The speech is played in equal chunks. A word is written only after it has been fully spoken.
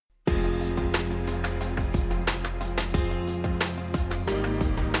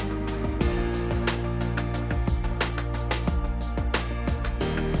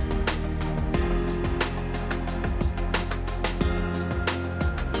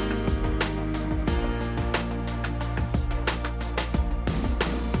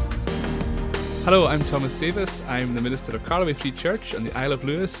Hello, I'm Thomas Davis. I'm the minister of Carloway Free Church on the Isle of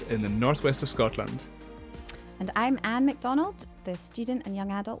Lewis in the northwest of Scotland. And I'm Anne MacDonald, the student and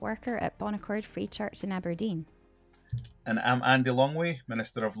young adult worker at Bon Accord Free Church in Aberdeen. And I'm Andy Longway,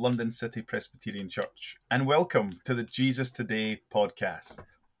 minister of London City Presbyterian Church. And welcome to the Jesus Today podcast.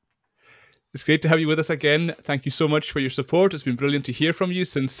 It's great to have you with us again. Thank you so much for your support. It's been brilliant to hear from you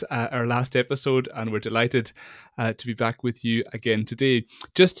since our last episode, and we're delighted to be back with you again today.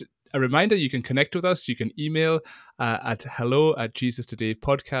 Just a reminder, you can connect with us. You can email at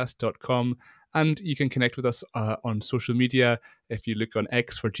hello@jesustodaypodcast.com, and you can connect with us on social media. If you look on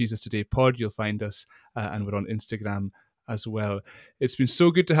X for Jesus Today Pod, you'll find us, and we're on Instagram as well. It's been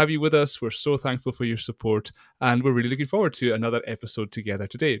so good to have you with us. We're so thankful for your support, and we're really looking forward to another episode together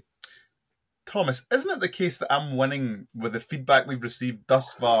today. Thomas, isn't it the case that I'm winning with the feedback we've received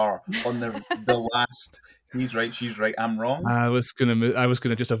thus far on the last he's right, she's right, I'm wrong? I was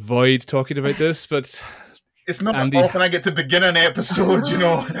gonna just avoid talking about this, but it's not Andy, often I get to begin an episode,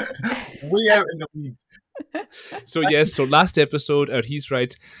 way out in the lead. So last episode, our he's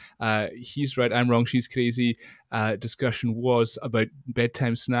right, I'm wrong, she's crazy discussion was about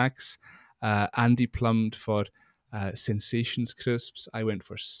bedtime snacks. Andy plumbed for Sensations crisps. I went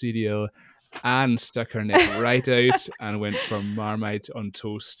for cereal. Anne stuck her neck right out and went for Marmite on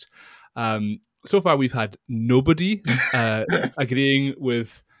toast. So far, we've had nobody agreeing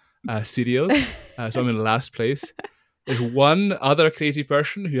with cereal, so I'm in last place. There's one other crazy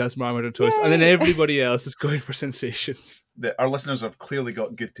person who has Marmite on toast, and then everybody else is going for Sensations. Our listeners have clearly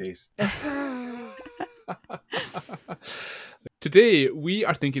got good taste. Today, we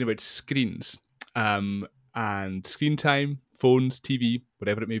are thinking about screens and screen time, phones, TV,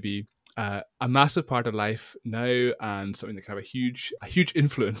 whatever it may be. A massive part of life now, and something that can have a huge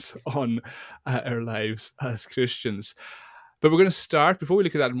influence on our lives as Christians. But we're going to start, before we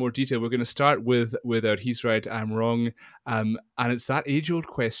look at that in more detail, we're going to start with our he's right, I'm wrong. And it's that age-old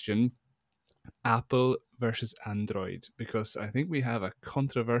question, Apple versus Android, because I think we have a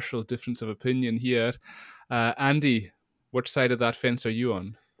controversial difference of opinion here. Andy, which side of that fence are you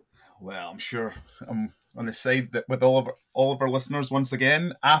on? Well, I'm sure I'm on the side that with all of our listeners, once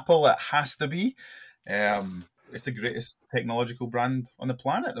again, Apple, it has to be. It's the greatest technological brand on the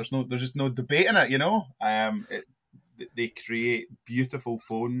planet. There's just no debate in it, They create beautiful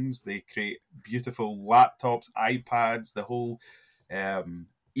phones. They create beautiful laptops, iPads, the whole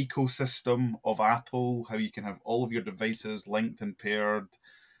ecosystem of Apple, how you can have all of your devices linked and paired.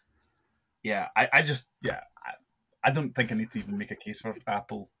 Yeah, I don't think I need to even make a case for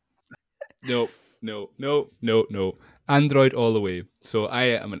Apple. No. Android all the way. So I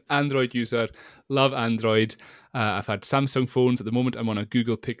am an Android user, love Android. I've had Samsung phones. At the moment, I'm on a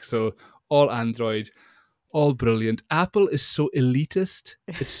Google Pixel, all Android, all brilliant. Apple is so elitist.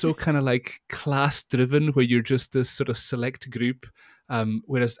 It's so kind of like class-driven, where you're just this sort of select group.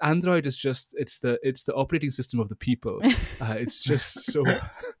 Whereas Android is just, it's the operating system of the people. It's just so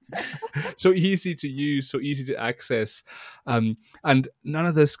easy to use, so easy to access. And none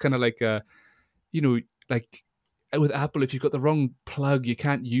of this kind of like, like with Apple, if you've got the wrong plug, you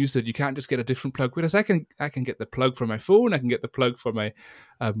can't use it. You can't just get a different plug. Whereas I can get the plug for my phone. I can get the plug for my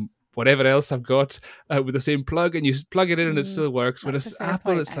whatever else I've got with the same plug, and you plug it in and it still works. Whereas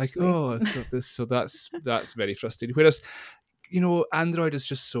Apple, it's actually like, oh, I've got this. So that's very frustrating. Whereas, Android is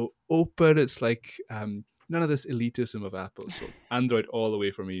just so open. It's like none of this elitism of Apple. So Android all the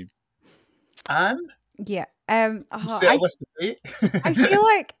way for me. Anne? Yeah. I feel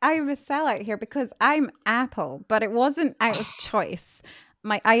like I'm a sellout here because I'm Apple, but it wasn't out of choice.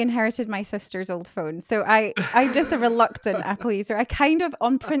 I inherited my sister's old phone, so I'm just a reluctant Apple user. I kind of,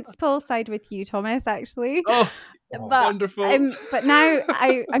 on principle, side with you, Thomas, actually. Oh, wonderful! But now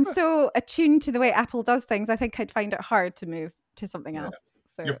I'm so attuned to the way Apple does things. I think I'd find it hard to move to something else.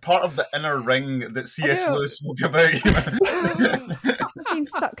 So. You're part of the inner ring that C.S. Lewis spoke about. I've been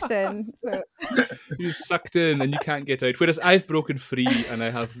sucked in. So. You're sucked in and you can't get out. Whereas I've broken free and I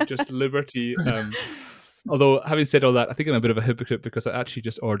have just liberty. Although, having said all that, I think I'm a bit of a hypocrite because I actually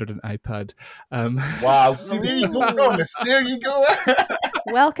just ordered an iPad. Wow. See, there you go, Thomas. There you go.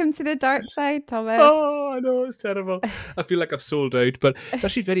 Welcome to the dark side, Thomas. Oh, I know, it's terrible. I feel like I've sold out, but it's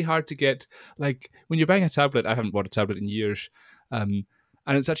actually very hard to get. Like, when you're buying a tablet, I haven't bought a tablet in years, and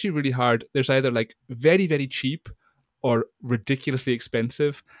it's actually really hard. There's either like very, very cheap or ridiculously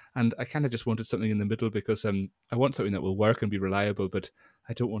expensive, and I kind of just wanted something in the middle because I want something that will work and be reliable, but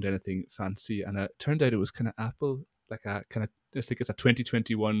I don't want anything fancy. And it turned out it was kind of Apple, like a kind of, I think it's a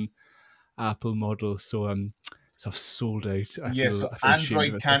 2021 Apple model. So I've sold out. I feel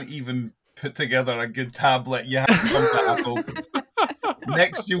Android can't even put together a good tablet. You have to come to Apple.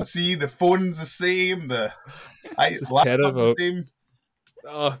 Next, you'll see the phone's the same, the This is laptop's the terrible. same.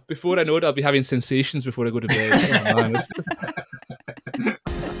 Oh, before I know it, I'll be having sensations before I go to bed. Oh, man.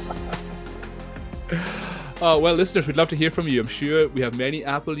 Oh, well, listeners, we'd love to hear from you. I'm sure we have many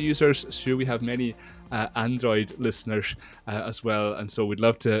Apple users. Sure, we have many Android listeners as well. And so we'd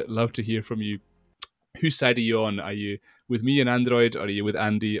love to hear from you. Whose side are you on? Are you with me and Android, or are you with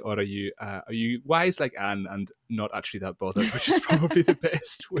Andy, or are you wise like Anne and not actually that bothered, which is probably the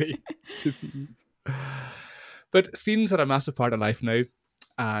best way to be. But screens are a massive part of life now,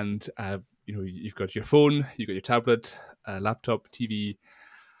 and you've got your phone, you've got your tablet, laptop, TV,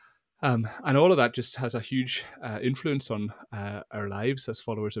 and all of that just has a huge influence on our lives as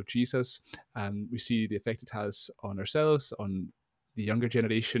followers of Jesus. We see the effect it has on ourselves, on the younger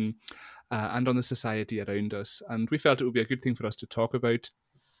generation, and on the society around us. And we felt it would be a good thing for us to talk about,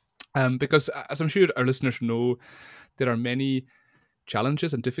 because, as I'm sure our listeners know, there are many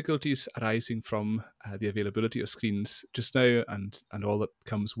challenges and difficulties arising from the availability of screens just now, and all that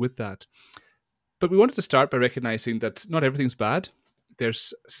comes with that. But we wanted to start by recognizing that not everything's bad.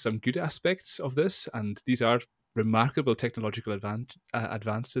 There's some good aspects of this, and these are remarkable technological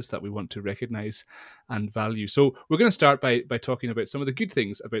advances that we want to recognize and value. So we're going to start by talking about some of the good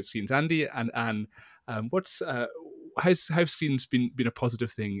things about screens. Andy and Anne, how's screens been a positive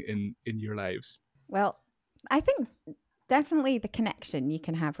thing in your lives? Well, I think definitely the connection you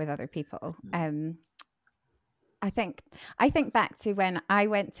can have with other people. I think back to when I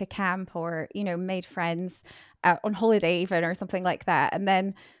went to camp, or made friends on holiday even, or something like that, and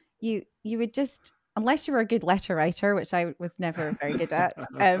then you would just, unless you were a good letter writer, which I was never very good at,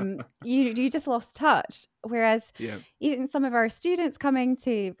 you just lost touch. Whereas even some of our students coming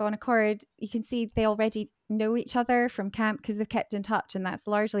to Bon Accord, you can see they already know each other from camp because they've kept in touch, and that's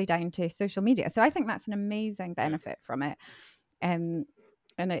largely down to social media. So I think that's an amazing benefit from it. And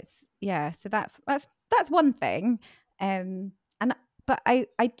it's, so that's one thing. But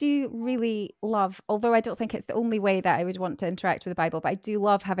I do really love, although I don't think it's the only way that I would want to interact with the Bible, but I do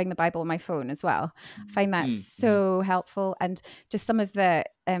love having the Bible on my phone as well. I find that so helpful, and just some of the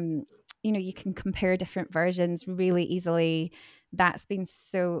you can compare different versions really easily. That's been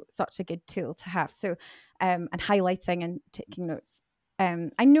such a good tool to have. So and highlighting and taking notes.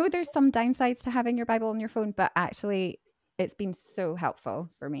 I know there's some downsides to having your Bible on your phone, but actually it's been so helpful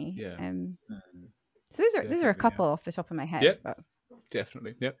for me. So those are a couple off the top of my head. Yeah, but.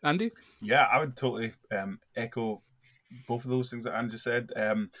 Definitely. Yeah, Andy? Yeah, I would totally echo both of those things that Anne just said.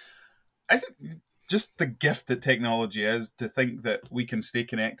 I think just the gift that technology is, to think that we can stay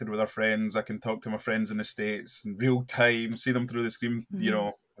connected with our friends. I can talk to my friends in the States in real time, see them through the screen,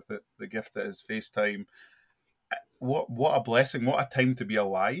 with the gift that is FaceTime. What a blessing, what a time to be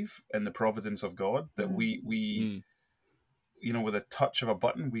alive in the providence of God, that we with a touch of a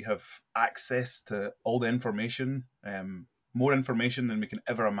button, we have access to all the information, more information than we can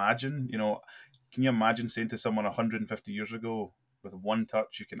ever imagine. Can you imagine saying to someone 150 years ago, with one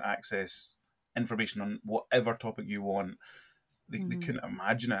touch, you can access information on whatever topic you want? They couldn't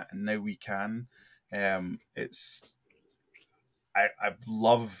imagine it, and now we can. I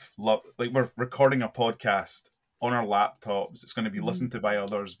love, like, we're recording a podcast on our laptops. It's going to be listened to by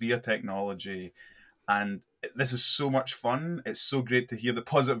others via technology. And this is so much fun. It's so great to hear the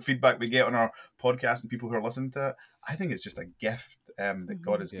positive feedback we get on our podcast and people who are listening to it. I think it's just a gift that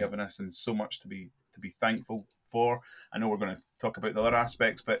God has given us, and so much to be thankful for. I know we're going to talk about the other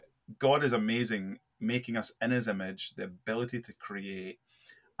aspects, but God is amazing, making us in His image, the ability to create.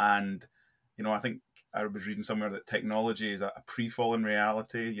 And I think I was reading somewhere that technology is a pre-fallen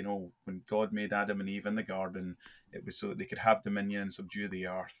reality. When God made Adam and Eve in the garden, it was so that they could have dominion and subdue the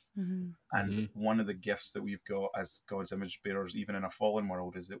earth. And one of the gifts that we've got as God's image bearers, even in a fallen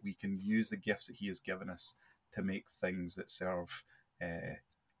world, is that we can use the gifts that He has given us to make things that serve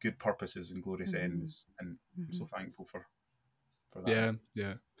good purposes and glorious ends. And I'm so thankful for that.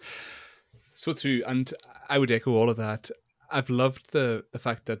 Yeah. So true. And I would echo all of that. I've loved the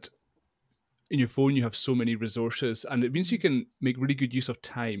fact that in your phone you have so many resources, and it means you can make really good use of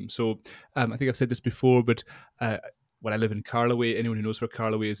time. So I think I've said this before, but when I live in Carloway, anyone who knows where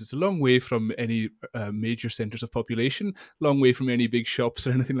Carloway is, it's a long way from any major centres of population, long way from any big shops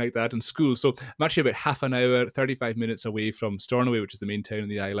or anything like that, and schools. So I'm actually about half an hour, 35 minutes away from Stornoway, which is the main town in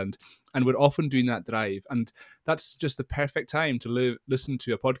the island. And we're often doing that drive. And that's just the perfect time to listen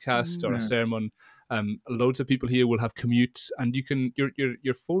to a podcast or a sermon. Loads of people here will have commutes, and you can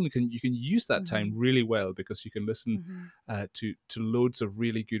your phone you can use that time really well, because you can listen to loads of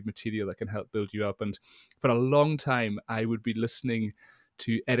really good material that can help build you up. And for a long time, I would be listening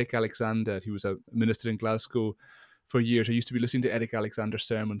to Eric Alexander, who was a minister in Glasgow for years. I used to be listening to Eric Alexander's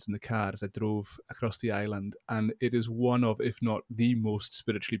sermons in the car as I drove across the island, and it is one of, if not the most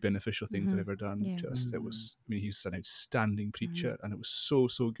spiritually beneficial things I've ever done. Yeah. It was, I mean, he's an outstanding preacher, and it was so,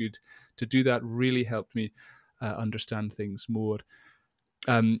 so good to do that. Really helped me understand things more.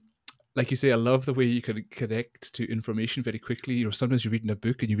 Like you say, I love the way you can connect to information very quickly. You know, sometimes you're reading a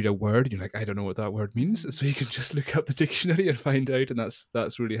book and you read a word and you're like, I don't know what that word means. So you can just look up the dictionary and find out, and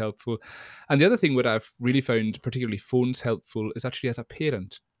that's really helpful. And the other thing what I've really found, particularly phones, helpful is actually as a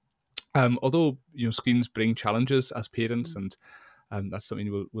parent. Although, you know, screens bring challenges as parents, and that's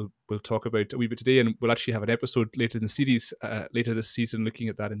something we'll talk about a wee bit today, and we'll actually have an episode later in the series, later this season, looking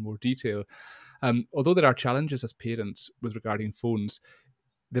at that in more detail. Although there are challenges as parents with regarding phones,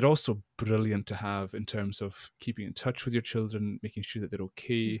 they're also brilliant to have in terms of keeping in touch with your children, making sure that they're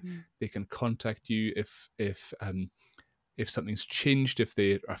okay. They can contact you if something's changed, if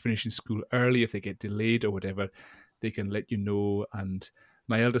they are finishing school early, if they get delayed or whatever, they can let you know. And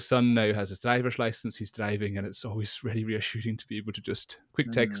my eldest son now has his driver's license. He's driving, and it's always really reassuring to be able to just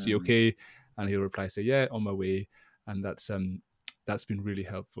quick text, you okay? And he'll reply, say, yeah, on my way. And that's been really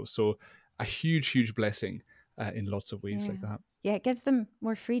helpful. So a huge blessing in lots of ways like that. Yeah, it gives them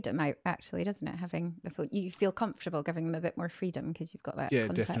more freedom, actually, doesn't it? Having the phone, you feel comfortable giving them a bit more freedom because you've got that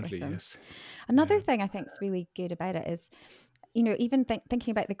contact definitely, with them. yes. Another thing I think is really good about it is, you know, even thinking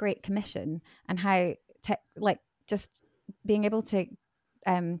about the Great Commission and how, just being able to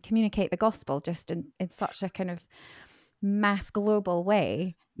communicate the gospel just in such a kind of mass global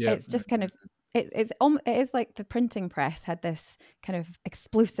way. Yeah. It's just kind of, it is like the printing press had this kind of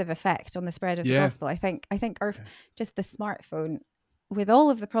explosive effect on the spread of the gospel. I think just the smartphone, with all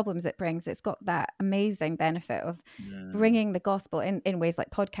of the problems it brings, it's got that amazing benefit of bringing the gospel in ways like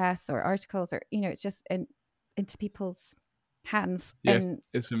podcasts or articles, or, you know, it's just into people's hands in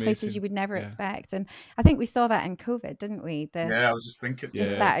it's places you would never expect. And I think we saw that in COVID, didn't we? I was just thinking.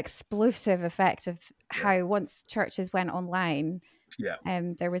 That explosive effect of how once churches went online,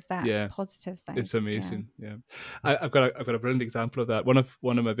 there was that positive side. It's amazing. I've got a brilliant example of that. One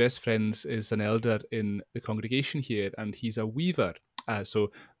of my best friends is an elder in the congregation here, and he's a weaver.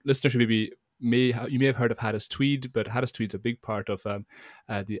 So listeners you may have heard of Harris Tweed, but Harris Tweed's a big part of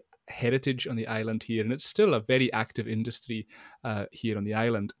the heritage on the island here, and it's still a very active industry here on the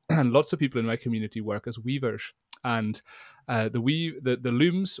island. And lots of people in my community work as weavers. And the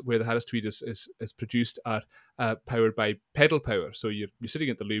looms where the Harris Tweed is produced are powered by pedal power. So you're sitting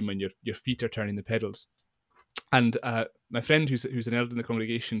at the loom and your feet are turning the pedals. And my friend who's an elder in the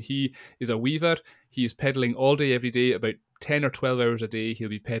congregation, he is a weaver. He is pedaling all day, every day, about 10 or 12 hours a day. He'll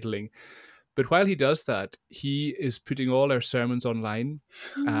be pedaling. But while he does that, he is putting all our sermons online,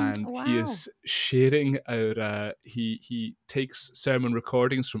 and he is sharing our. He takes sermon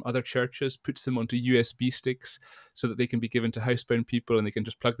recordings from other churches, puts them onto USB sticks so that they can be given to housebound people, and they can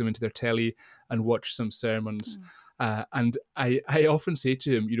just plug them into their telly and watch some sermons. And I often say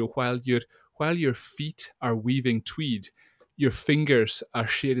to him, you know, while your feet are weaving tweed, your fingers are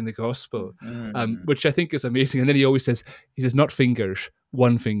sharing the gospel, which I think is amazing. And then he always says, not fingers,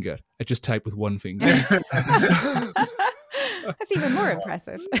 one finger. I just type with one finger. That's even more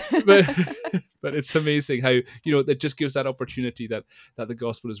impressive. but it's amazing how, you know, that just gives that opportunity that the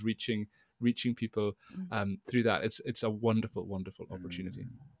gospel is reaching people through that. It's a wonderful opportunity.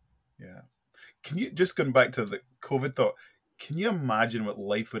 Yeah. Can you, just going back to the COVID thought, can you imagine what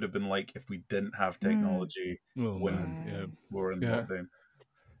life would have been like if we didn't have technology when we were in lockdown?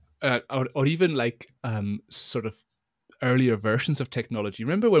 Or even like sort of earlier versions of technology.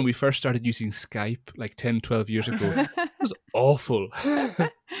 Remember when we first started using Skype like 10, 12 years ago? It was awful.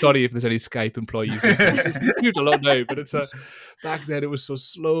 Sorry if there's any Skype employees listening. It's improved a lot now, but back then it was so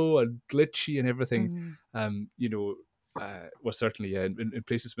slow and glitchy and everything. You know, well, certainly, in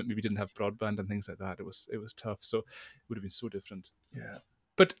places that maybe didn't have broadband and things like that, it was tough. So it would have been so different. Yeah.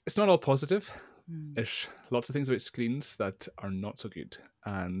 But it's not all positive. There's lots of things about screens that are not so good,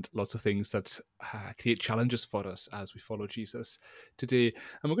 and lots of things that create challenges for us as we follow Jesus today.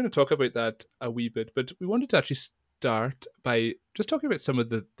 And we're going to talk about that a wee bit, but we wanted to actually start by just talking about some of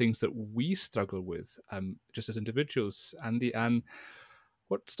the things that we struggle with just as individuals. Andy, Anne,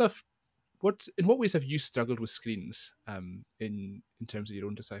 in what ways have you struggled with screens in terms of your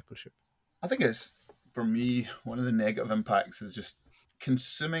own discipleship? I think it's, for me, one of the negative impacts is just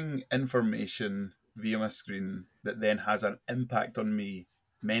consuming information via my screen that then has an impact on me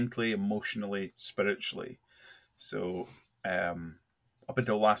mentally, emotionally, spiritually. So up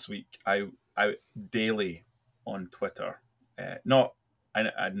until last week, I daily on Twitter,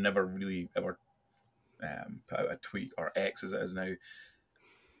 I'd never really ever put out a tweet, or X as it is now.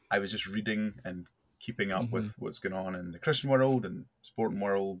 I was just reading and keeping up with what's going on in the Christian world and sporting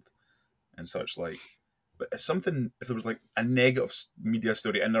world and such like. But if there was like a negative media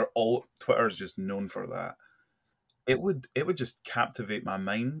story, and Twitter is just known for that, it would just captivate my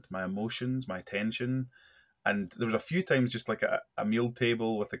mind, my emotions, my attention. And there was a few times, just like a meal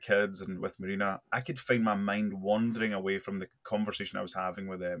table with the kids and with Marina, I could find my mind wandering away from the conversation I was having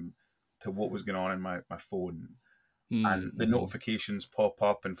with them to what was going on in my phone. And the notifications pop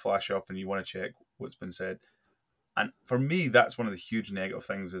up and flash up, and you want to check what's been said. And for me, that's one of the huge negative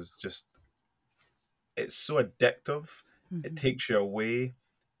things, is just it's so addictive. It takes you away.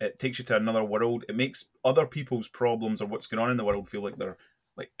 It takes you to another world. It makes other people's problems or what's going on in the world feel like they're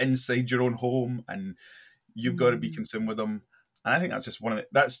like inside your own home, and you've got to be consumed with them. And I think that's just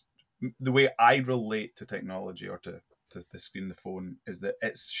that's the way I relate to technology, or to the screen, the phone, is that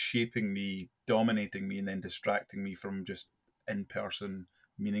it's shaping me, dominating me, and then distracting me from just in-person,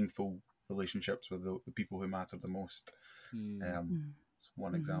 meaningful relationships with the people who matter the most. It's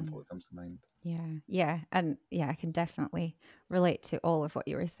one example that comes to mind. Yeah. And yeah, I can definitely relate to all of what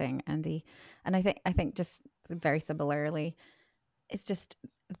you were saying, Andy. And I think just very similarly, it's just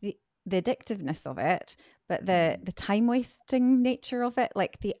the addictiveness of it, but the time wasting nature of it,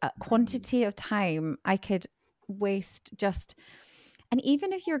 like the quantity of time I could waste just. And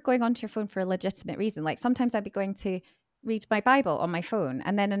even if you're going onto your phone for a legitimate reason, like sometimes I'd be going to read my Bible on my phone,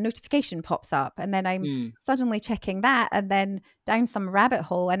 and then a notification pops up, and then I'm suddenly checking that, and then down some rabbit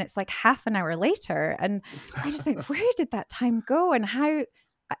hole, and it's like half an hour later, and I just think, where did that time go, and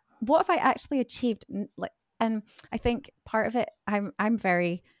what have I actually achieved? And I think part of it, I'm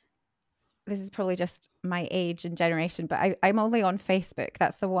very, this is probably just my age and generation, but I'm only on Facebook.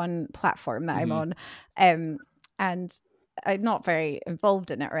 That's the one platform that I'm on. And I'm not very involved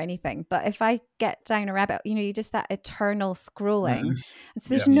in it or anything. But if I get down a rabbit, you just that eternal scrolling. And so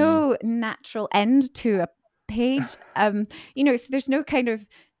there's no natural end to a page. So there's no kind of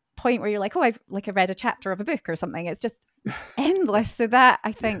point where you're like, oh, I've read a chapter of a book or something. It's just endless. So that,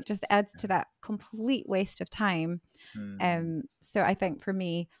 I think, just adds to that complete waste of time. So I think for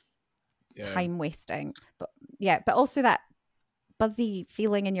me, time wasting, but also that buzzy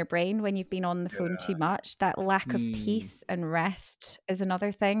feeling in your brain when you've been on the phone too much, that lack of peace and rest is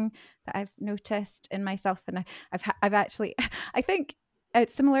another thing that I've noticed in myself. And I've actually, I think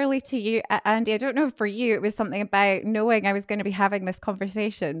similarly to you, Andy, I don't know if for you it was something about knowing I was going to be having this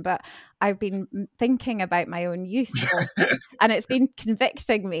conversation, but I've been thinking about my own use and it's been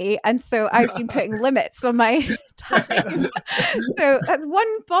convicting me, and so I've been putting limits on my time. So that's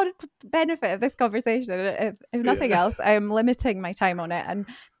one benefit of this conversation. If nothing else, I'm limiting my time on it, and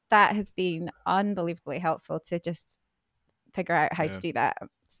that has been unbelievably helpful to just figure out how to do that.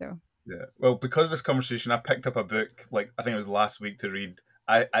 So well, because of this conversation, I picked up a book, like I think it was last week, to read.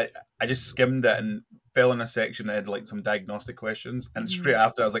 I just skimmed it and fell in a section that had like some diagnostic questions, and straight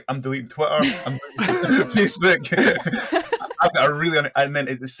after I was like, I'm deleting Twitter, I'm deleting Facebook. I've got a really, and then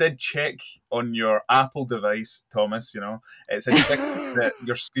it said check on your Apple device, Thomas. It said check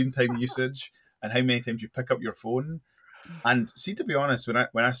your screen time usage and how many times you pick up your phone. And see, to be honest,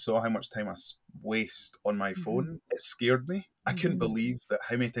 when I saw how much time I waste on my phone, it scared me. I couldn't believe that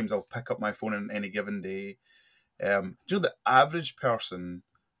how many times I'll pick up my phone on any given day. Do you know the average person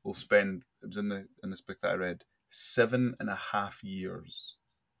will spend? It was in this book that I read, 7.5 years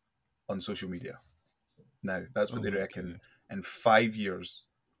on social media. Now that's what they reckon. Goodness. In 5 years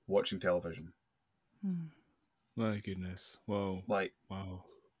watching television. My goodness! Wow! Wow!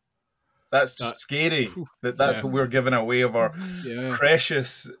 That's scary. That's what we're giving away of our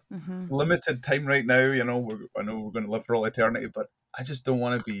precious, limited time right now. I know we're going to live for all eternity, but I just don't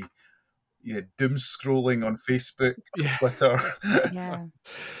want to be doom scrolling on Facebook, Twitter.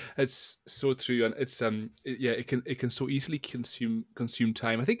 It's so true, and it's it can so easily consume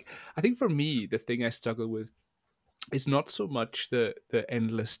time. I think for me, the thing I struggle with is not so much the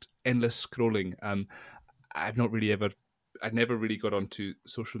endless scrolling. I've never really got onto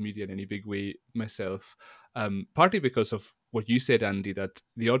social media in any big way myself. Partly because of what you said, Andy, that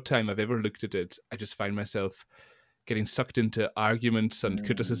the odd time I've ever looked at it, I just find myself getting sucked into arguments and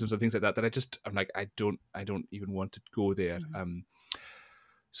criticisms and things like that. I'm like, I don't even want to go there.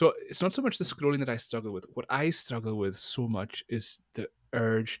 So it's not so much the scrolling that I struggle with. What I struggle with so much is the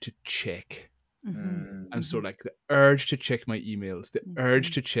urge to check. And so like the urge to check my emails, the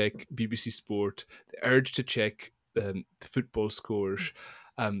urge to check BBC Sport, the urge to check the football scores,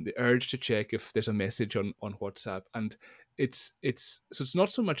 the urge to check if there's a message on WhatsApp. And it's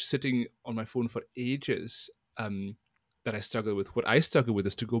not so much sitting on my phone for ages that I struggle with. What I struggle with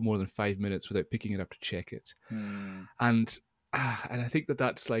is to go more than 5 minutes without picking it up to check it. And I think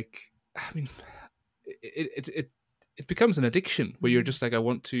that's like, I mean, it becomes an addiction where you're just like, I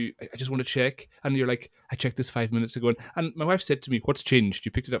just want to check, and you're like, I checked this 5 minutes ago, and my wife said to me, "What's changed?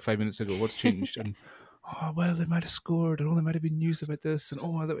 You picked it up 5 minutes ago. What's changed?" And oh well, they might have scored, and oh, there might have been news about this, and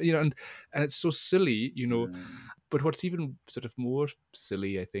and it's so silly, But what's even sort of more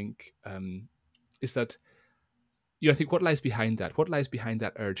silly, I think, is that I think what lies behind that? What lies behind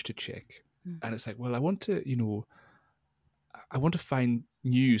that urge to check? And it's like, well, I want to find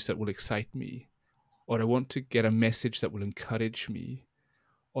news that will excite me, or I want to get a message that will encourage me,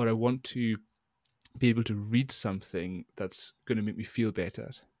 or I want to be able to read something that's going to make me feel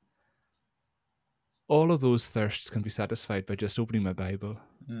better. All of those thirsts can be satisfied by just opening my Bible.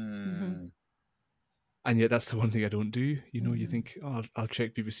 And yet that's the one thing I don't do. You think, oh, I'll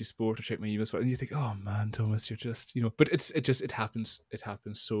check BBC Sport or check my emails, and you think, oh man, Thomas, you're just, but it happens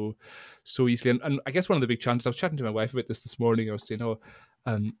so easily. And I guess one of the big challenges, I was chatting to my wife about this morning. I was saying, what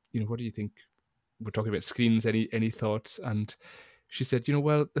do you think? We're talking about screens. Any thoughts? And she said,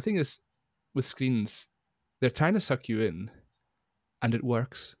 well, the thing is with screens, they're trying to suck you in, and it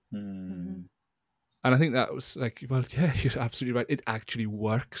works. And I think that was like, well, yeah, you're absolutely right. It actually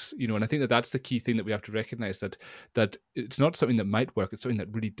works, and I think that that's the key thing that we have to recognize, that it's not something that might work. It's something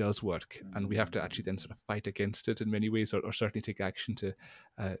that really does work. And we have to actually then sort of fight against it in many ways, or certainly take action to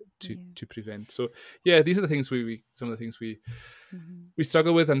prevent. So yeah, these are the things some of the things we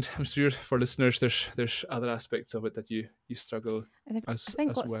struggle with. And I'm sure for listeners, there's other aspects of it that you struggle I think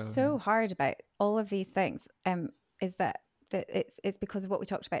what's well. so hard about all of these things is that it's because of what we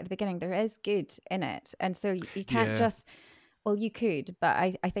talked about at the beginning. There is good in it, and so you can't just, well, you could, but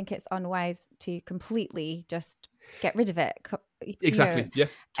I think it's unwise to completely just get rid of it. Exactly. Yeah,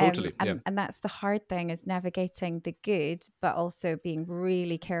 totally. And that's the hard thing, is navigating the good, but also being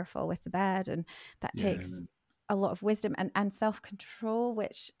really careful with the bad, and that takes a lot of wisdom and self-control,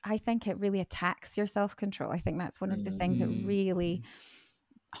 which I think it really attacks your self-control. I think that's one of the things that really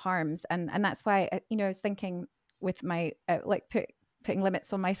harms, and that's why I was thinking with my putting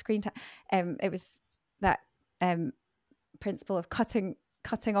limits on my screen time. It was that principle of cutting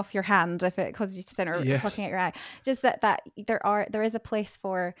off your hand if it causes you to sin, or plucking at your eye. Just that there is a place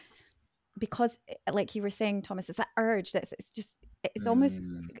for, because like you were saying, Thomas, it's that urge that's it's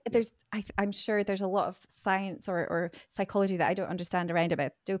almost I'm sure there's a lot of science or psychology that I don't understand around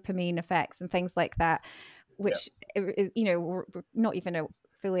about dopamine effects and things like that, which is, we're not even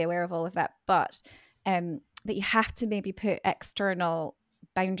fully aware of all of that, but that you have to maybe put external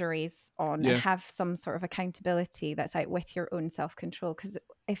boundaries on and have some sort of accountability that's out with your own self-control, because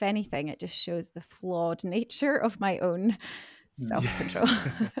if anything, it just shows the flawed nature of my own self-control.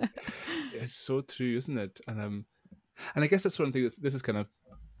 It's so true, isn't it? And I guess that's one thing. This is kind of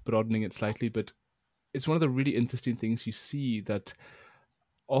broadening it slightly, but it's one of the really interesting things you see, that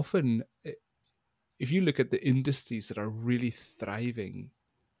often, if you look at the industries that are really thriving,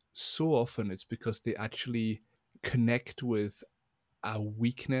 so often it's because they actually connect with a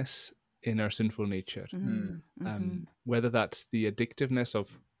weakness in our sinful nature. Whether that's the addictiveness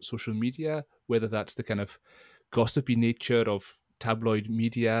of social media, whether that's the kind of gossipy nature of tabloid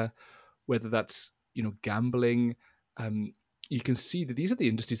media, whether that's gambling. You can see that these are the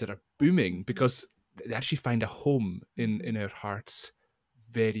industries that are booming because they actually find a home in our hearts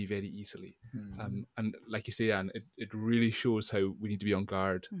very, very easily. And like you say, Anne, it really shows how we need to be on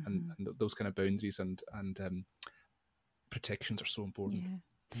guard, and those kind of boundaries and protections are so important.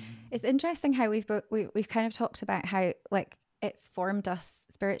 It's interesting how we've kind of talked about how, like, it's formed us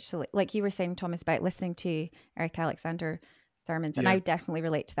spiritually, like you were saying, Thomas, about listening to Eric Alexander sermons, and I definitely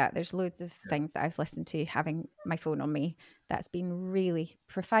relate to that. There's loads of things that I've listened to having my phone on me that's been really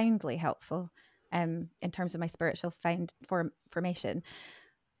profoundly helpful in terms of my spiritual formation.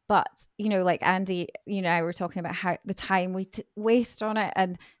 But like Andy, I were talking about how the time we waste on it,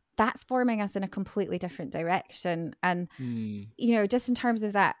 and that's forming us in a completely different direction. And just in terms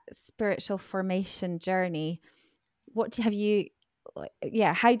of that spiritual formation journey, how do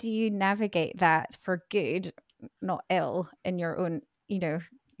you navigate that for good, not ill, in your own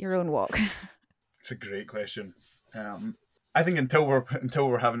walk? It's a great question. I think until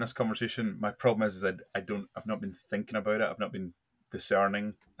we're having this conversation, my problem is that I've not been thinking about it. I've not been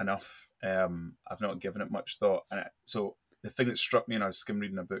discerning enough. I've not given it much thought. And so the thing that struck me, and I was skim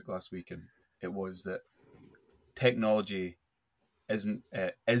reading a book last week, and it was that technology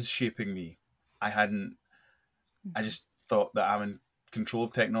is shaping me. I just thought that I'm in control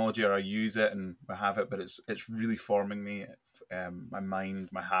of technology, or I use it and I have it, but it's really forming me, my mind,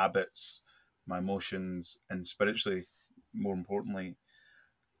 my habits, my emotions, and spiritually, more importantly.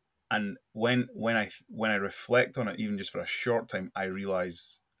 And when I reflect on it, even just for a short time, I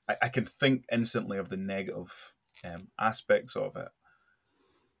realize I can think instantly of the negative aspects of it.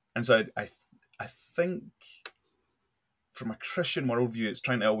 And so I think from a Christian worldview, it's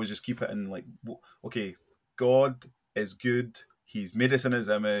trying to always just keep it in like, okay, God is good. He's made us in his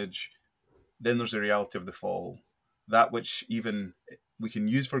image. Then there's the reality of the fall. That which even we can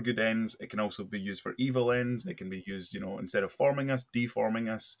use for good ends, it can also be used for evil ends. It can be used, instead of forming us, deforming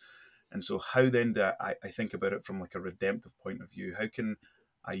us. And so how then do I think about it from like a redemptive point of view? How can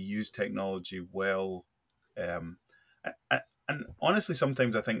I use technology well? And honestly,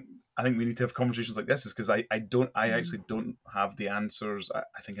 sometimes I think we need to have conversations like this, is because I actually don't have the answers.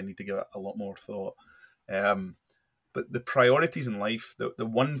 I think I need to give it a lot more thought. But the priorities in life, the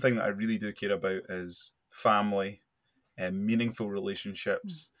one thing that I really do care about is family and meaningful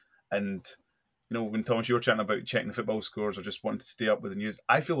relationships. And when Thomas, you were chatting about checking the football scores or just wanting to stay up with the news,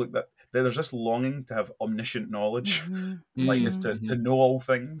 I feel like that there's this longing to have omniscient knowledge, like this to know all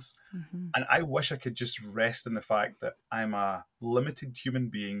things. And I wish I could just rest in the fact that I'm a limited human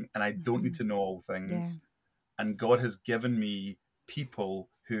being and I don't need to know all things. Yeah. And God has given me people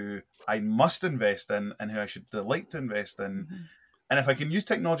who I must invest in and who I should delight to invest in. And if I can use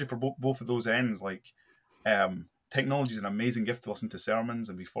technology for both of those ends, like technology is an amazing gift to listen to sermons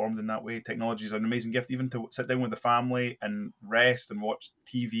and be formed in that way. Technology is an amazing gift even to sit down with the family and rest and watch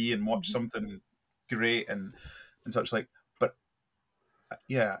TV and watch something great and such like. But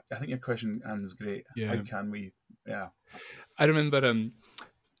yeah, I think your question, Anne, is great. Yeah. How can we? Yeah. I remember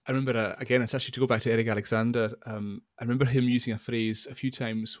again, it's actually to go back to Eric Alexander. I remember him using a phrase a few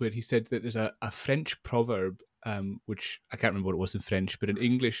times where he said that there's a French proverb, which I can't remember what it was in French, but in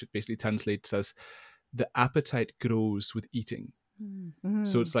English it basically translates as the appetite grows with eating.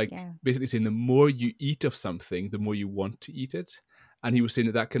 So it's like basically saying the more you eat of something, the more you want to eat it. And he was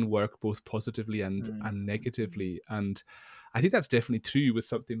saying that can work both positively and negatively. And I think that's definitely true with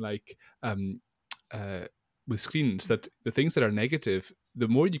something like with screens, that the things that are negative, the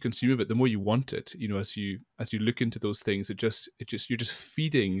more you consume of it, the more you want it. As you look into those things, you're just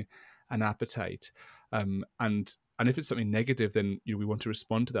feeding an appetite. And if it's something negative, then we want to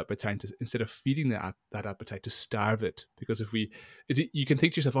respond to that by trying to, instead of feeding that appetite, to starve it. Because you can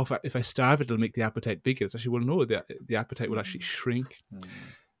think to yourself, if I starve it, it'll make the appetite bigger. It's actually, well, no, the appetite will actually shrink.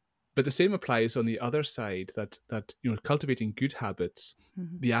 But the same applies on the other side, that cultivating good habits,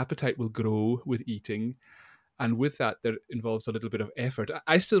 the appetite will grow with eating. And with that, there involves a little bit of effort.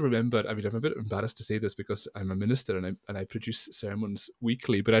 I still remember, I'm a bit embarrassed to say this because I'm a minister and I produce sermons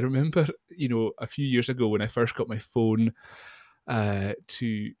weekly, but I remember, a few years ago when I first got my phone I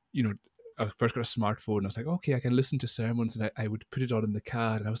first got a smartphone, I was like, okay, I can listen to sermons, and I would put it on in the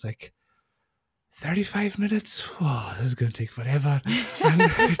car, and I was like, 35 minutes? Oh, this is going to take forever. And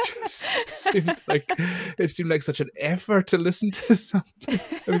it just seemed like such an effort to listen to something.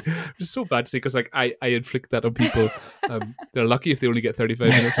 I mean, it's so bad to say, because I inflict that on people. They're lucky if they only get 35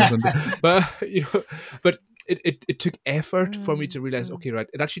 minutes or something. But it took effort for me to realize, okay, right,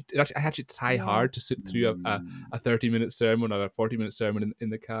 I had to try hard to sit through a 30-minute sermon or a 40-minute sermon in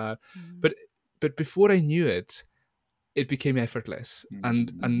the car. But before I knew it, it became effortless.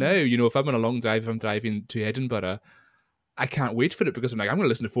 And now, if I'm on a long drive, if I'm driving to Edinburgh, I can't wait for it, because I'm going to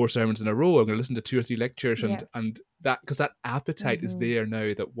listen to 4 sermons in a row. I'm going to listen to 2 or 3 lectures, and that, because that appetite is there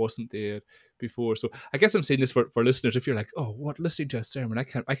now that wasn't there before. So I guess I'm saying this for listeners. If you're like, oh, what, listening to a sermon,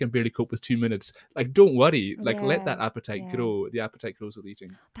 I can barely cope with 2 minutes. Like, don't worry. Like, let that appetite grow. The appetite grows with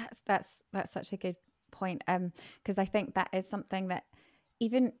eating. That's such a good point. Because I think that is something that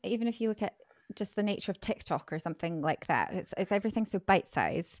even if you look at just the nature of TikTok or something like that, it's everything so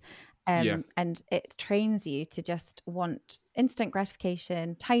bite-sized, and it trains you to just want instant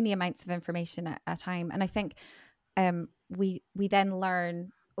gratification, tiny amounts of information at a time. And I think we then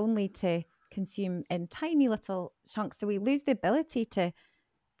learn only to consume in tiny little chunks, so we lose the ability to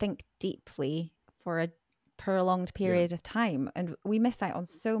think deeply for a prolonged period of time, and we miss out on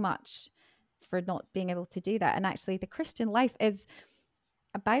so much for not being able to do that. And actually, the Christian life is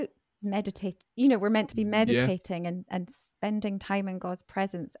about meditate. We're meant to be meditating and spending time in God's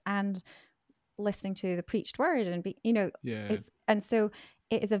presence and listening to the preached word, and so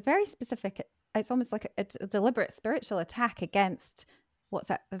it is a very specific, it's almost like a deliberate spiritual attack against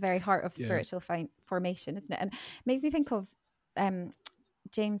what's at the very heart of spiritual formation, isn't it? And it makes me think of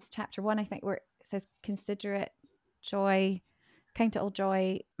James chapter 1, I think, where it says, consider it joy, count it all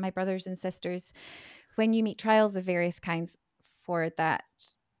joy, my brothers and sisters, when you meet trials of various kinds, for that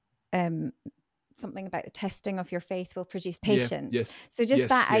something about the testing of your faith will produce patience. So just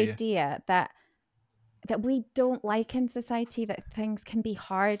that idea that that we don't like in society, that things can be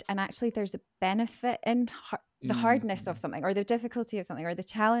hard, and actually there's a benefit in the hardness of something, or the difficulty of something, or the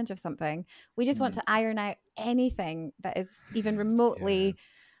challenge of something. We just want to iron out anything that is even remotely,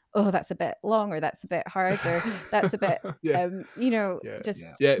 oh, that's a bit long, or that's a bit hard, or that's a bit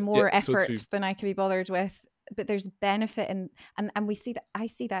more effort than I can be bothered with. But there's benefit in, and we see that, I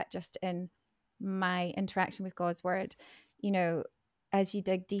see that just in my interaction with God's word. As you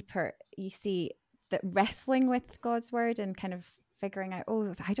dig deeper, you see that wrestling with God's word and kind of figuring out,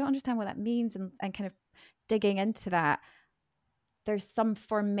 oh, I don't understand what that means, and kind of digging into that, there's some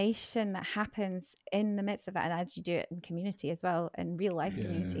formation that happens in the midst of that. And as you do it in community as well, in real life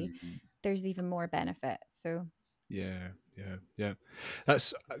community, there's even more benefit. So yeah.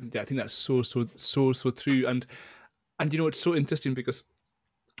 That's, I think that's so true. And it's so interesting, because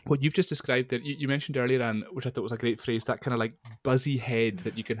what you've just described there, you mentioned earlier, Anne, which I thought was a great phrase, that kind of like buzzy head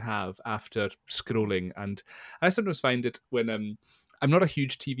that you can have after scrolling. And I sometimes find it when I'm not a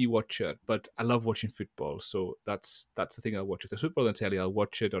huge TV watcher, but I love watching football. So that's the thing I'll watch. If there's football on telly, I'll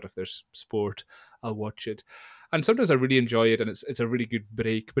watch it, or if there's sport, I'll watch it. And sometimes I really enjoy it, and it's a really good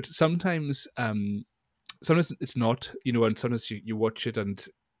break. But sometimes it's not, and sometimes you watch it, and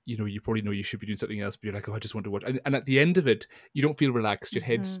you probably know you should be doing something else, but you're like, oh, I just want to watch. And at the end of it, you don't feel relaxed. Your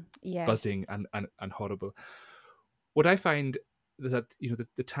head's buzzing and horrible. What I find is that,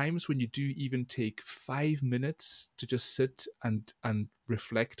 the times when you do even take 5 minutes to just sit and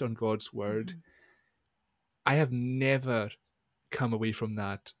reflect on God's word, I have never come away from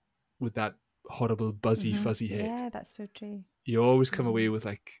that with that horrible, buzzy, fuzzy head. Yeah, that's so true. You always come away with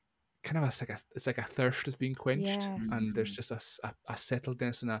like, kind of it's like a thirst is being quenched, and there's just a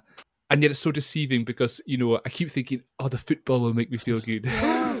settledness and yet it's so deceiving, because I keep thinking, oh, the football will make me feel good.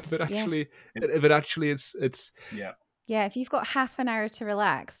 Yes, but actually it's if you've got half an hour to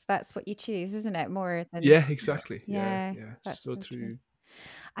relax, that's what you choose, isn't it? More than exactly. That's so true.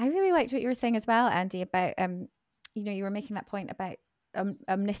 I really liked what you were saying as well, Andy, about you were making that point about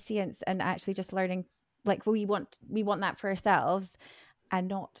omniscience, and actually just learning, like, we want that for ourselves, and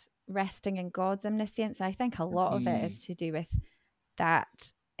not resting in God's omniscience. I think a lot of it is to do with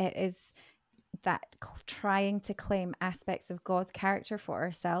that. It is that trying to claim aspects of God's character for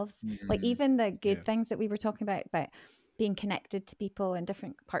ourselves, like even the good things that we were talking about being connected to people in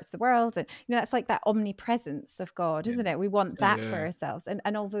different parts of the world, and that's like that omnipresence of God, isn't it? We want that for ourselves,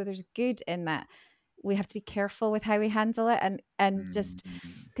 and although there's good in that, we have to be careful with how we handle it, and just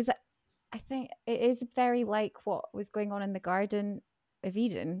because I think it is very like what was going on in the Garden of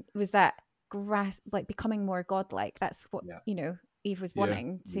Eden, was that grass, like becoming more godlike. That's what Eve was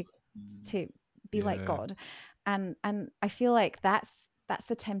wanting to be like God, and I feel like that's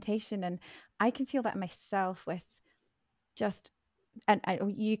the temptation, and I can feel that myself with just, and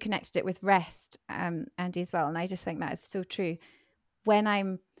you connected it with rest, Andy, as well, and I just think that is so true. When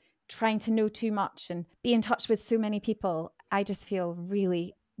I'm trying to know too much and be in touch with so many people, I just feel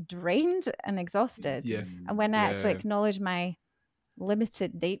really drained and exhausted. And when I actually acknowledge my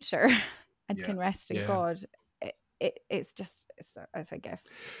limited nature and can rest in God, it's a gift.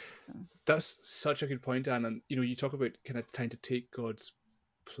 So. That's such a good point, Anne. And you talk about kind of trying to take God's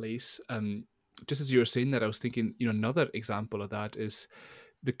place. Just as you were saying that, I was thinking, another example of that is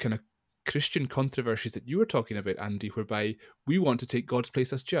the kind of Christian controversies that you were talking about, Andy, whereby we want to take God's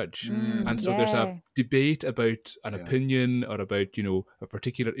place as judge. And so there's a debate about an opinion, or about, a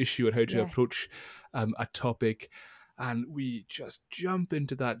particular issue, or how to approach a topic. And we just jump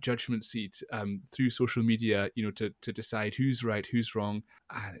into that judgment seat through social media, to decide who's right, who's wrong.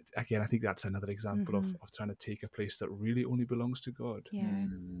 And again, I think that's another example of trying to take a place that really only belongs to God. Yeah.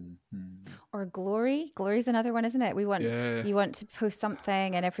 Or glory. Glory is another one, isn't it? You want to post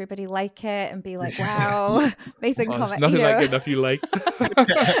something and everybody like it and be like, wow, amazing comment. It's nothing like getting a few likes.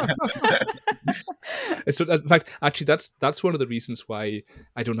 And so, in fact, actually, that's one of the reasons why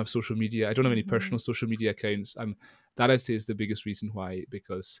I don't have social media. I don't have any personal social media accounts. That I'd say is the biggest reason why,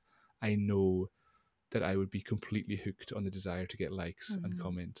 because I know that I would be completely hooked on the desire to get likes and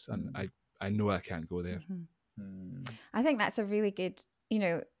comments, and I know I can't go there. I think that's a really good,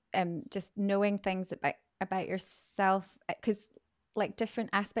 just knowing things about yourself, because like different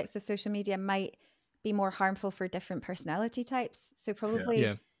aspects of social media might be more harmful for different personality types. So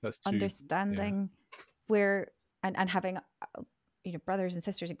probably that's true. Understanding where and having brothers and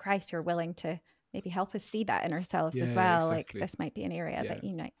sisters in Christ who are willing to maybe help us see that in ourselves as well. Exactly. Like this might be an area that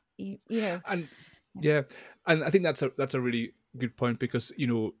and I think that's a really good point, because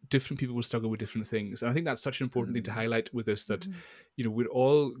different people will struggle with different things, and I think that's such an important thing to highlight with this, that we're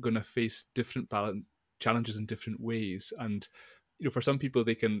all going to face different challenges in different ways, and for some people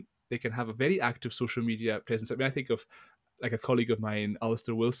they can they can have a very active social media presence. I mean, I think of like a colleague of mine,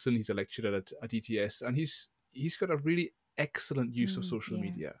 Alistair Wilson. He's a lecturer at ETS, and he's got a really excellent use of social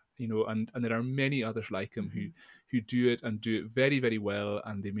media, and there are many others like him who do it and do it very, very well,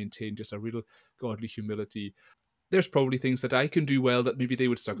 and they maintain just a real godly humility. There's probably things that I can do well that maybe they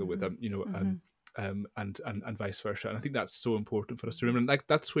would struggle with, and vice versa. And I think that's so important for us to remember. And like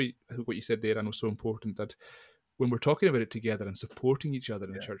that's what you said there, Anne, was so important, that when we're talking about it together and supporting each other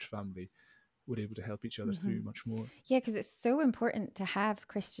in a church family, we're able to help each other through much more. Yeah, because it's so important to have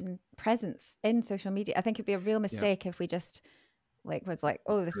Christian presence in social media. I think it'd be a real mistake if we just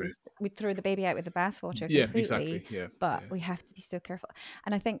we'd throw the baby out with the bathwater completely. Exactly. Yeah, but we have to be so careful.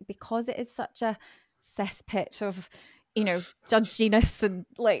 And I think because it is such a cesspit of, judginess and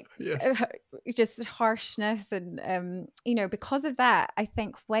just harshness, and because of that, I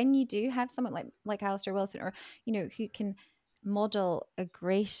think when you do have someone like Alistair Wilson, or who can model a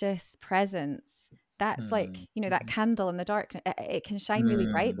gracious presence, that's that candle in the dark, it can shine really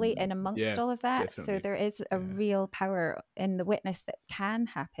brightly in amongst all of that. Definitely. So there is a real power in the witness that can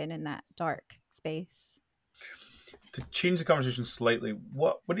happen in that dark space. To change the conversation slightly,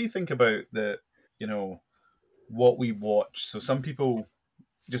 what do you think about what we watch? So some people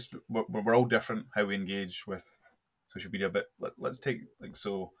we're all different how we engage with social media, but let's take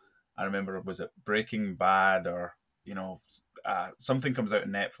I remember, was it Breaking Bad, or something comes out on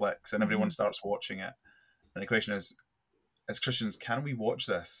Netflix and everyone starts watching it, and the question is, as Christians, can we watch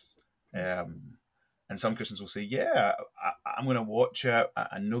this? And some Christians will say, yeah, I'm going to watch it.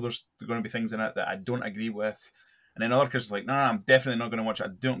 I know there's going to be things in it that I don't agree with. And then other Christians are like, no, I'm definitely not going to watch it.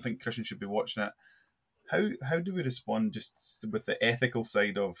 I don't think Christians should be watching it. How do we respond just with the ethical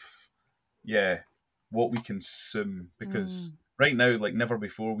side of, what we consume? Because right now, like never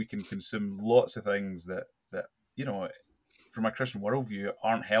before, we can consume lots of things that from a Christian worldview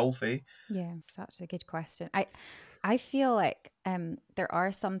aren't healthy. Yeah, such a good question. I feel like there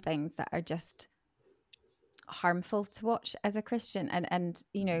are some things that are just harmful to watch as a Christian, and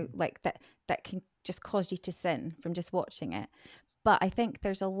like that can just cause you to sin from just watching it. But I think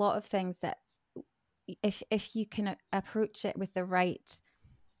there's a lot of things that if you can approach it with the right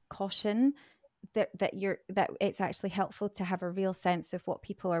caution, that it's actually helpful to have a real sense of what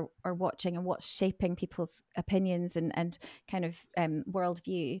people are watching and what's shaping people's opinions and kind of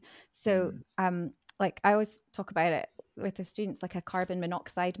worldview. So like I always talk about it with the students, like a carbon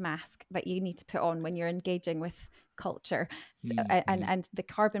monoxide mask that you need to put on when you're engaging with culture. And the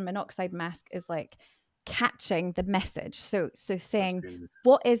carbon monoxide mask is like catching the message. So saying,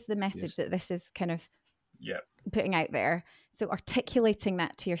 what is the message that this is kind of putting out there? So articulating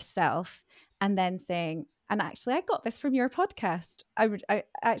that to yourself, and then saying, and actually, I got this from your podcast. I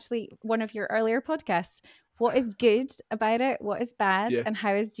actually, one of your earlier podcasts, what is good about it? What is bad? And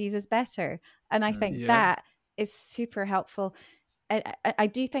how is Jesus better? And I think that is super helpful. I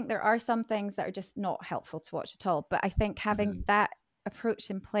do think there are some things that are just not helpful to watch at all. But I think having that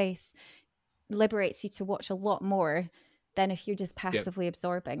approach in place liberates you to watch a lot more than if you're just passively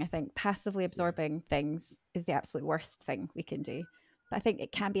absorbing. I think passively absorbing things is the absolute worst thing we can do. But I think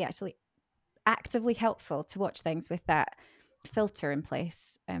it can be actually actively helpful to watch things with that filter in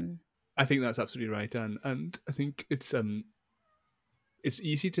place. I think that's absolutely right, Anne. And I think it's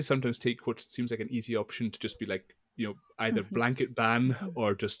easy to sometimes take what seems like an easy option to just be like, either blanket ban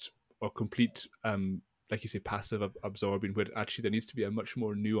or complete like you say, passive absorbing, where actually there needs to be a much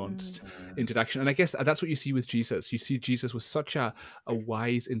more nuanced interaction. And I guess that's what you see with Jesus. You see Jesus with such a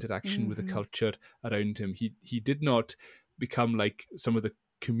wise interaction with the culture around him. He did not become like some of the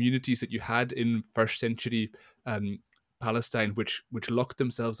communities that you had in first century Palestine, which locked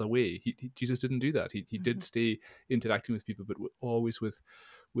themselves away. Jesus didn't do that. He did stay interacting with people, but always with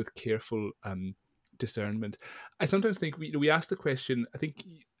careful discernment. I sometimes think we ask the question. I think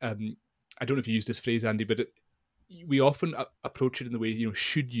I don't know if you use this phrase, Andy, but we often approach it in the way,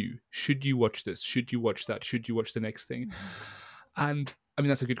 should you watch this? Should you watch that? Should you watch the next thing? And I mean,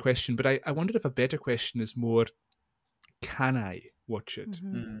 that's a good question, but I wondered if a better question is more, can I watch it?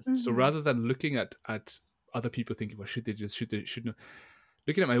 So rather than looking at other people thinking, well, should they just, shouldn't,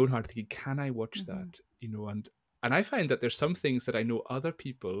 looking at my own heart thinking, can I watch that? And I find that there's some things that I know other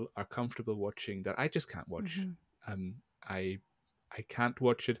people are comfortable watching that I just can't watch. I can't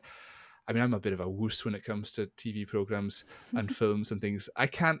watch it. I mean, I'm a bit of a wuss when it comes to TV programs and films and things. I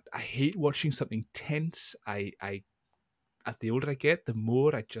hate watching something tense. As the older I get, the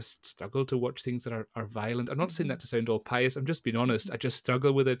more I just struggle to watch things that are violent. I'm not saying that to sound all pious. I'm just being honest. I just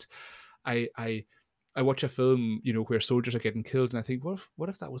struggle with it. I watch a film, where soldiers are getting killed, and I think, what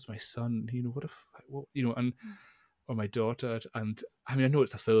if that was my son? And or my daughter, and I mean, I know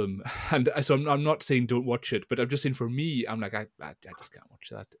it's a film, and so I'm not saying don't watch it, but I'm just saying for me, I'm like, I just can't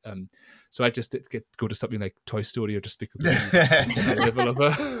watch that. So I just go to something like Toy Story or Despicable Me, just on a level of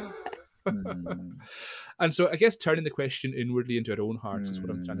a. And so I guess turning the question inwardly into our own hearts is what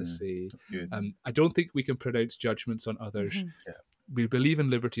I'm trying to say. That's good. I don't think we can pronounce judgments on others. Mhm. Yeah. We believe in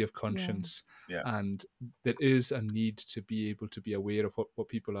liberty of conscience, Yeah. and there is a need to be able to be aware of what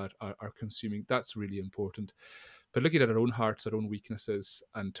people are consuming. That's really important. But looking at our own hearts, our own weaknesses,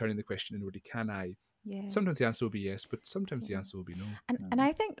 and turning the question inwardly, can I? Yeah. Sometimes the answer will be yes, but sometimes the Yeah. answer will be no. And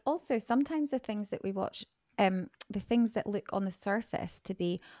I think also sometimes the things that we watch, the things that look on the surface to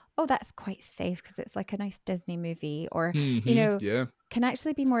be, oh, that's quite safe because it's like a nice Disney movie, or Yeah, can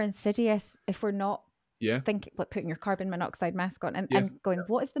actually be more insidious if we're not yeah, thinking, like putting your carbon monoxide mask on Yeah. and going,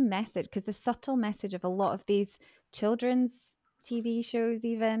 what is the message? Because the subtle message of a lot of these children's TV shows,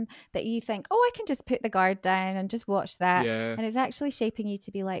 even, that you think, oh, I can just put the guard down and just watch that, yeah, and it's actually shaping you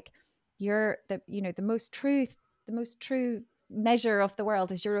to be like, you're the most true measure of the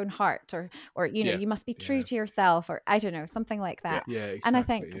world is your own heart, or Yeah. you must be true Yeah. to yourself, or I don't know, something like that. yeah, exactly. And I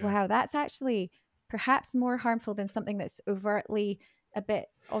think, yeah. wow, that's actually perhaps more harmful than something that's overtly a bit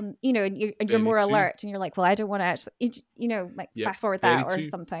on, and you're Very more true. alert, and you're like, well, I don't want to actually, like Yep, fast forward very that or true.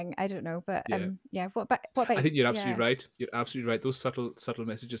 something. I don't know, but Yeah. What about I think you're yeah. absolutely right. You're absolutely right. Those subtle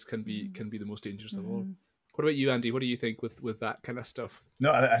messages can be the most dangerous of all. Mhm. What about you, Andy? What do you think with that kind of stuff?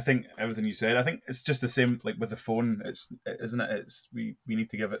 No, I think everything you said. I think it's just the same. Like with the phone, isn't it? It's we need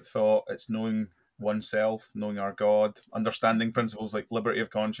to give it thought. It's knowing oneself, knowing our God, understanding principles like liberty of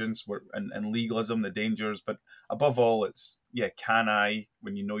conscience, and legalism, the dangers. But above all, it's can I,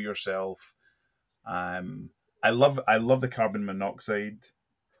 when you know yourself. I love the carbon monoxide.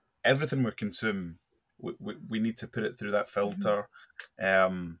 Everything we consume, we need to put it through that filter.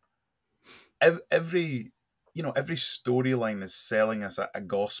 Every every storyline is selling us a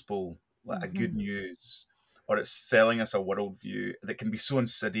gospel, like a good news, or it's selling us a worldview that can be so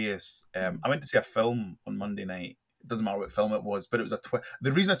insidious. I went to see a film on Monday night. It doesn't matter what film it was, but it was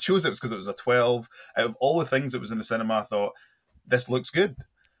the reason I chose it was because it was a 12. Out of all the things that was in the cinema, I thought this looks good,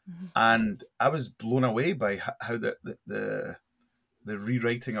 and I was blown away by how the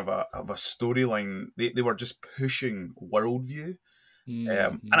rewriting of a storyline. They were just pushing worldview. And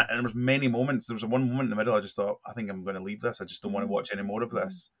there was many moments. There was one moment in the middle. I just thought, I think I'm going to leave this. I just don't want to watch any more of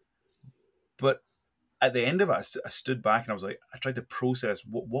this. But at the end of it, I stood back and I was like, I tried to process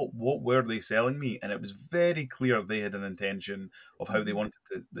what were they selling me, and it was very clear they had an intention of how they wanted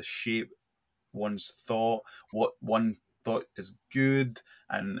to shape one's thought, what one thought is good,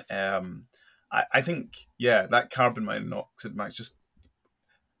 and I think that carbon monoxide max, just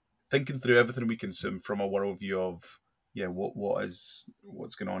thinking through everything we consume from a worldview of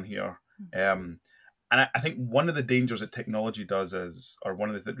what's going on here. And I think one of the dangers that technology does is, or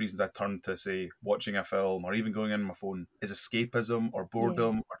one of the reasons I turn to, say, watching a film or even going on my phone, is escapism or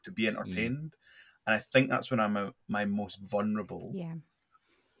boredom or to be entertained. And I think that's when I'm my most vulnerable.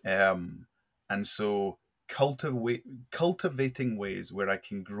 And so cultivating ways where I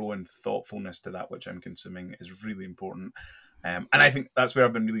can grow in thoughtfulness to that which I'm consuming is really important. And I think that's where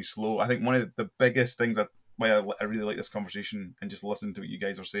I've been really slow. I think one of the biggest things why I really like this conversation and just listening to what you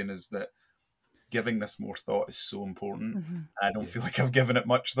guys are saying is that giving this more thought is so important. I don't feel like I've given it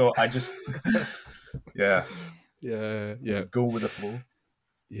much thought. I just, yeah, go with the flow.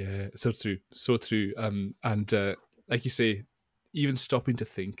 Yeah, so true, so true. And like you say, even stopping to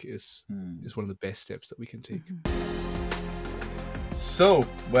think is one of the best steps that we can take. So,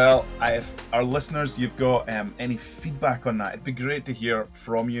 well, if our listeners, you've got any feedback on that, it'd be great to hear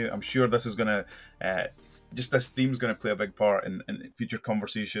from you. I'm sure this is going to, this theme's going to play a big part in future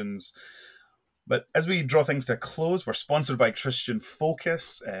conversations. But as we draw things to a close, we're sponsored by Christian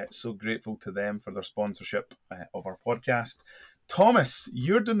Focus. So grateful to them for their sponsorship of our podcast. Thomas,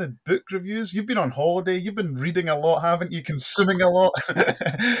 you're doing the book reviews. You've been on holiday. You've been reading a lot, haven't you? Consuming a lot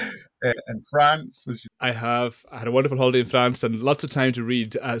in France. I have. I had a wonderful holiday in France and lots of time to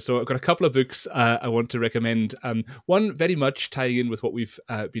read. So I've got a couple of books I want to recommend. One very much tying in with what we've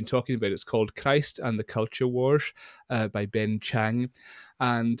been talking about. It's called Christ and the Culture Wars by Ben Chang.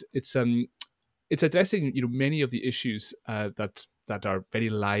 And it's addressing many of the issues that are very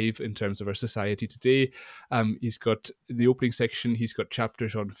live in terms of our society today. He's got the opening section. He's got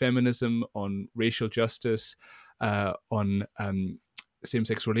chapters on feminism, on racial justice, on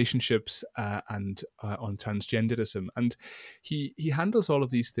same-sex relationships, and on transgenderism. And he handles all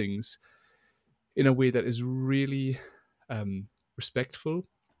of these things in a way that is really respectful,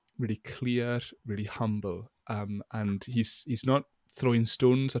 really clear, really humble. And he's not throwing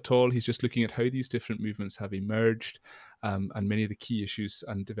stones at all. He's just looking at how these different movements have emerged, and many of the key issues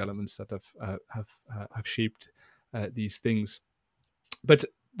and developments that have shaped these things. But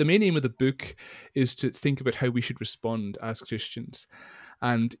the main aim of the book is to think about how we should respond as Christians.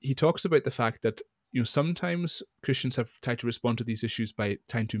 And he talks about the fact that sometimes Christians have tried to respond to these issues by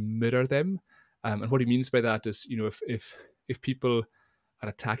trying to mirror them. And what he means by that is, if people are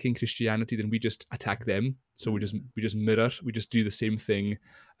attacking Christianity, then we just attack them. So we just mirror, we just do the same thing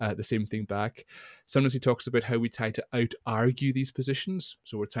back. Sometimes he talks about how we try to out-argue these positions.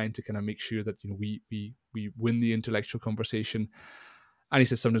 So we're trying to kind of make sure that we win the intellectual conversation. And he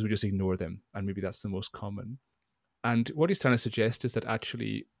says sometimes we just ignore them, and maybe that's the most common. And what he's trying to suggest is that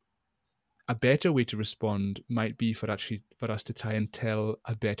actually a better way to respond might be for us to try and tell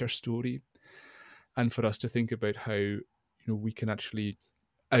a better story, and for us to think about how we can actually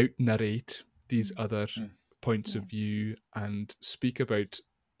out-narrate these other points of view and speak about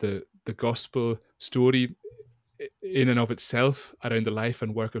the gospel story in and of itself around the life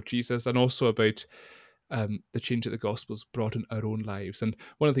and work of Jesus, and also about the change that the gospel's brought in our own lives. And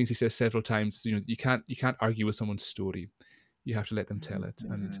one of the things he says several times, you can't argue with someone's story. You have to let them tell it.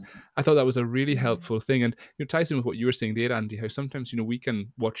 And I thought that was a really helpful thing. And it ties in with what you were saying there, Andy, how sometimes we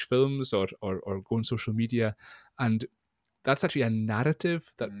can watch films or go on social media, and that's actually a narrative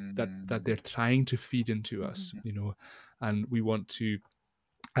that they're trying to feed into us, and we want to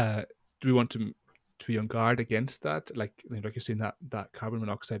to be on guard against that, like you're saying, that carbon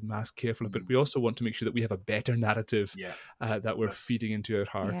monoxide mask, careful, but we also want to make sure that we have a better narrative that we're feeding into our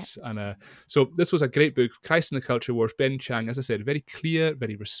hearts. And so this was a great book, Christ in the Culture Wars. Ben Chang, as I said, very clear,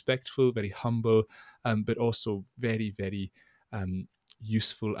 very respectful, very humble, but also very, very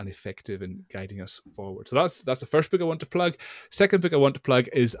useful and effective in guiding us forward. So that's the first book I want to plug. Second book I want to plug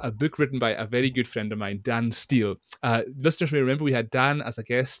is a book written by a very good friend of mine, Dan Steele. Listeners may remember we had Dan as a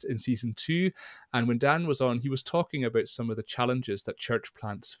guest in season 2, and when Dan was on, he was talking about some of the challenges that church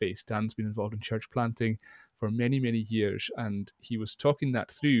plants face. Dan's been involved in church planting for many, many years, and he was talking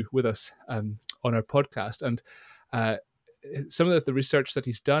that through with us on our podcast. And some of the research that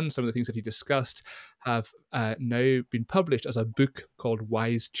he's done, some of the things that he discussed, have now been published as a book called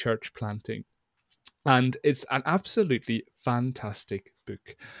Wise Church Planting. And it's an absolutely fantastic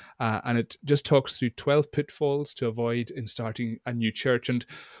book. And it just talks through 12 pitfalls to avoid in starting a new church. And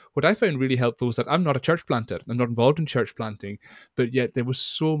what I found really helpful was that I'm not a church planter. I'm not involved in church planting, but yet there was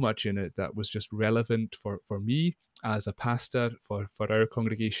so much in it that was just relevant for me as a pastor, for our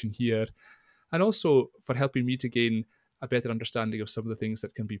congregation here, and also for helping me to gain a better understanding of some of the things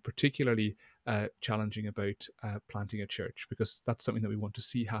that can be particularly challenging about planting a church, because that's something that we want to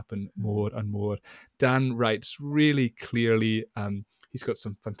see happen more and more. Dan writes really clearly. He's got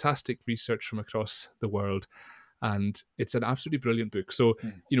some fantastic research from across the world, and it's an absolutely brilliant book. So,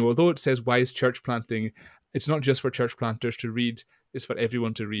 although it says Wise Church Planting, it's not just for church planters to read, it's for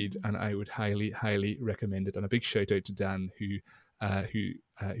everyone to read, and I would highly, highly recommend it. And a big shout out to Dan,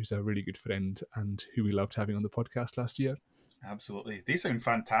 who's a really good friend and who we loved having on the podcast last year. Absolutely. They sound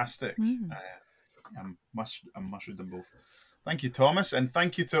fantastic. I must read them both. Thank you, Thomas, and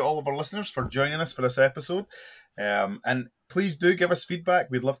thank you to all of our listeners for joining us for this episode. And please do give us feedback.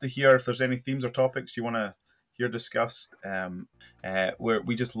 We'd love to hear if there's any themes or topics you want to hear discussed.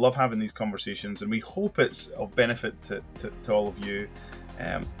 We just love having these conversations, and we hope it's of benefit to all of you.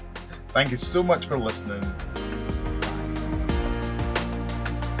 Thank you so much for listening.